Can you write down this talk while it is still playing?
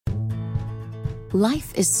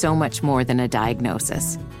Life is so much more than a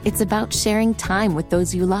diagnosis. It's about sharing time with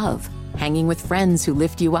those you love, hanging with friends who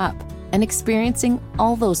lift you up, and experiencing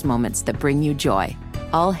all those moments that bring you joy.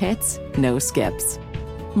 All hits, no skips.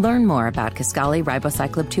 Learn more about Kisqali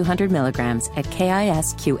Ribociclib 200 milligrams at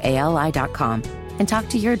KISQALI.com and talk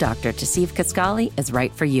to your doctor to see if Kisqali is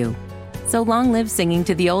right for you. So long live singing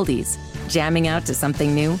to the oldies, jamming out to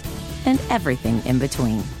something new, and everything in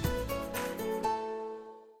between.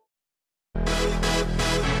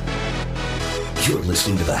 You're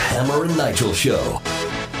listening to the Hammer and Nigel Show.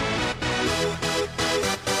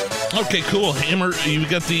 Okay, cool. Hammer, you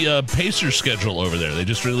got the Pacers schedule over there. They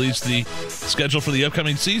just released the schedule for the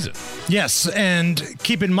upcoming season. Yes, and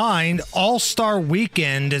keep in mind, All-Star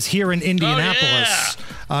Weekend is here in Indianapolis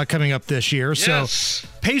coming up this year. Yes. So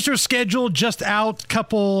Pacers schedule just out.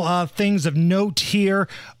 Couple things of note here.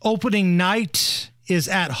 Opening night is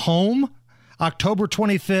at home. October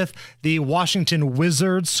 25th, the Washington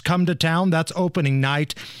Wizards come to town. That's opening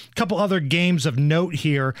night. A couple other games of note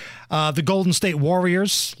here. The Golden State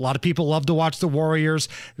Warriors. A lot of people love to watch the Warriors.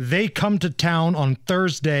 They come to town on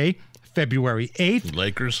Thursday, February 8th.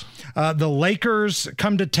 Lakers. The Lakers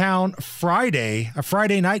come to town Friday, a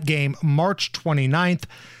Friday night game, March 29th.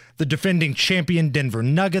 The defending champion Denver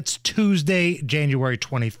Nuggets, Tuesday, January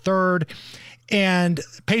 23rd. And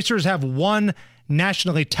Pacers have one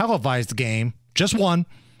nationally televised game, just one.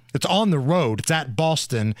 It's on the road. It's at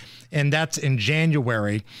Boston, and that's in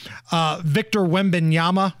January. Victor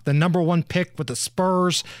Wembanyama, the number one pick with the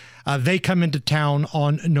Spurs, they come into town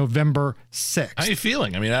on November 6th. How are you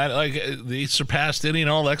feeling? I mean, they surpassed any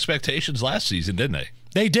and all expectations last season, didn't they?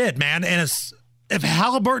 They did, man. And if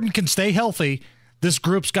Halliburton can stay healthy, this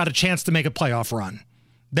group's got a chance to make a playoff run.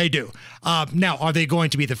 They do. Now, are they going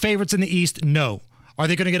to be the favorites in the East? No. Are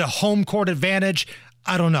they going to get a home court advantage?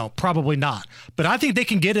 I don't know. Probably not. But I think they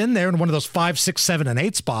can get in there in one of those 5, 6, 7, and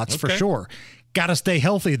 8 spots for sure. Got to stay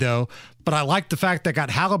healthy, though. But I like the fact that got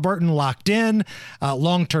Halliburton locked in,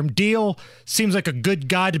 long-term deal. Seems like a good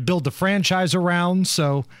guy to build the franchise around.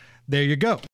 So there you go.